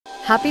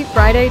Happy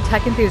Friday,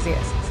 tech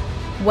enthusiasts!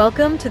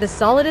 Welcome to the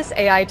Solidus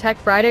AI Tech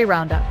Friday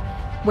Roundup,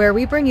 where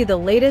we bring you the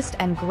latest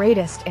and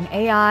greatest in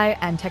AI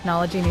and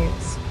technology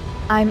news.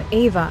 I'm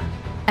AVA,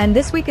 and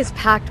this week is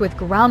packed with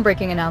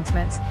groundbreaking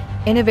announcements,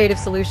 innovative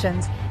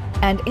solutions,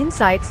 and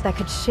insights that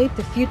could shape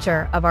the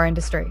future of our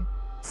industry.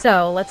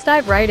 So let's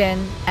dive right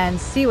in and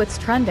see what's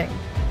trending.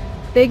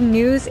 Big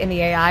news in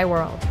the AI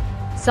world.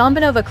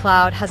 SambaNova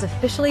Cloud has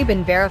officially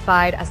been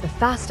verified as the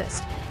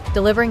fastest,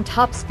 delivering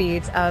top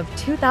speeds of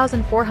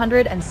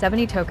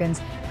 2,470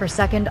 tokens per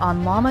second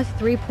on Llama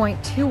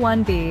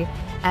 3.21b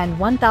and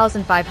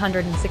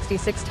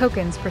 1,566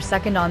 tokens per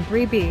second on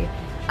 3b,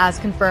 as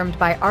confirmed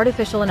by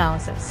artificial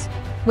analysis.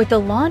 With the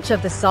launch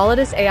of the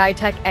Solidus AI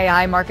Tech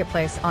AI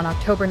Marketplace on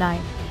October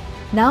 9th,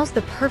 now's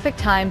the perfect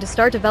time to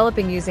start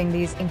developing using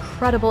these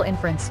incredible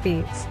inference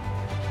speeds.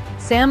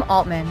 Sam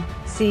Altman,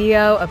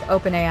 CEO of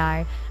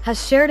OpenAI,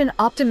 has shared an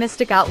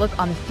optimistic outlook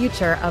on the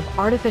future of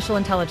artificial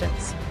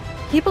intelligence.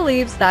 He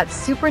believes that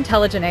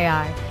superintelligent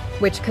AI,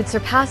 which could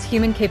surpass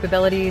human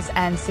capabilities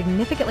and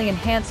significantly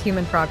enhance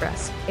human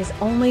progress, is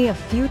only a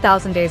few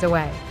thousand days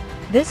away.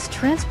 This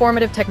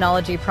transformative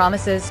technology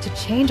promises to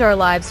change our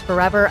lives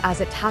forever as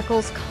it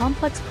tackles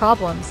complex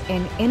problems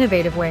in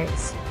innovative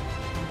ways.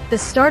 The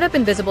startup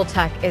Invisible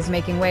Tech is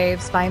making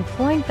waves by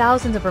employing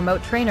thousands of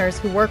remote trainers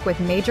who work with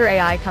major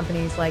AI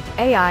companies like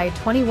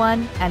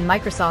AI21 and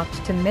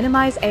Microsoft to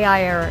minimize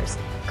AI errors,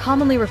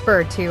 commonly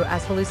referred to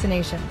as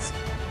hallucinations.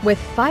 With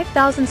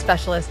 5,000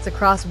 specialists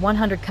across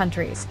 100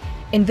 countries,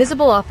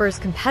 Invisible offers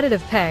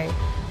competitive pay,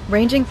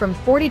 ranging from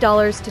 $40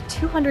 to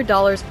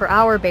 $200 per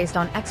hour based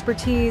on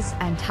expertise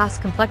and task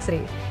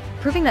complexity,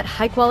 proving that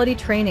high-quality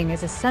training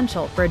is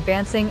essential for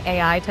advancing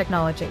AI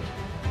technology.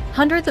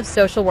 Hundreds of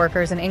social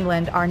workers in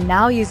England are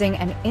now using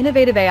an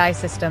innovative AI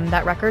system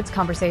that records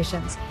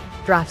conversations,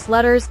 drafts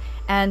letters,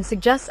 and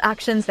suggests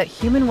actions that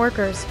human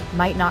workers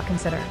might not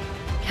consider.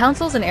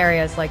 Councils in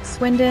areas like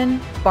Swindon,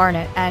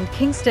 Barnet, and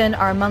Kingston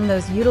are among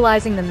those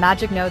utilizing the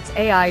Magic Notes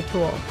AI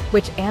tool,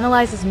 which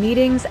analyzes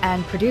meetings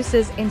and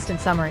produces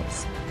instant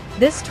summaries.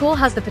 This tool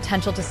has the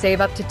potential to save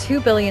up to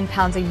 £2 billion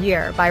a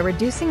year by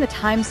reducing the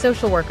time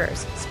social workers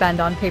spend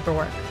on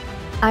paperwork.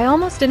 I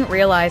almost didn't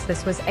realize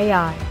this was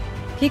AI.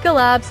 Pika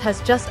Labs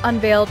has just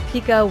unveiled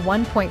Pika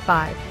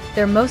 1.5,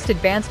 their most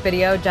advanced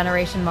video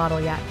generation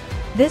model yet.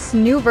 This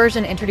new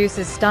version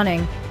introduces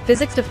stunning,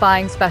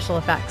 physics-defying special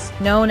effects,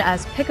 known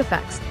as Pika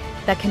effects,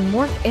 that can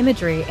morph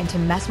imagery into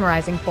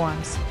mesmerizing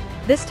forms.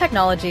 This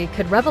technology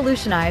could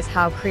revolutionize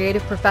how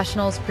creative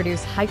professionals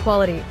produce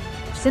high-quality,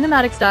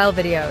 cinematic-style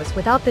videos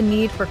without the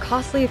need for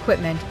costly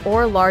equipment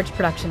or large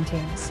production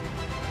teams.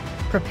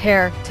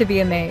 Prepare to be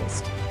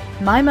amazed.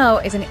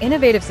 MIMO is an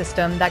innovative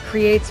system that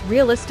creates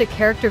realistic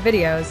character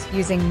videos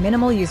using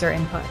minimal user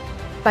input.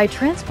 By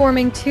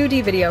transforming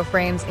 2D video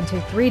frames into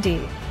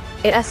 3D,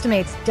 it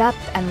estimates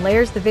depth and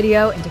layers the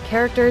video into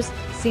characters,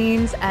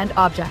 scenes, and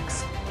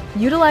objects.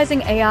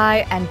 Utilizing AI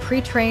and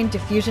pre-trained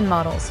diffusion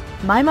models,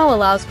 MIMO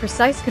allows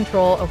precise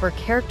control over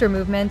character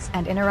movements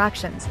and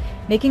interactions,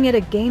 making it a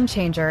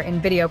game-changer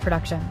in video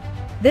production.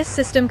 This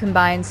system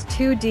combines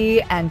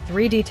 2D and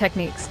 3D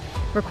techniques,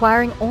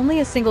 requiring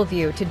only a single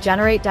view to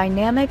generate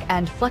dynamic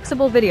and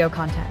flexible video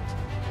content.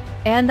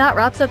 And that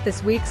wraps up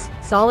this week's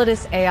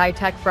Solidus AI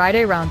Tech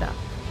Friday Roundup.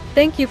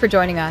 Thank you for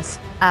joining us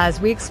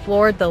as we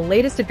explored the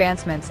latest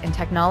advancements in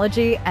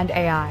technology and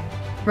AI.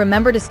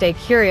 Remember to stay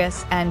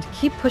curious and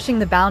keep pushing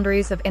the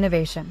boundaries of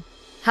innovation.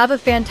 Have a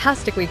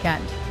fantastic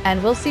weekend,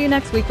 and we'll see you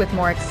next week with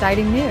more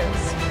exciting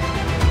news.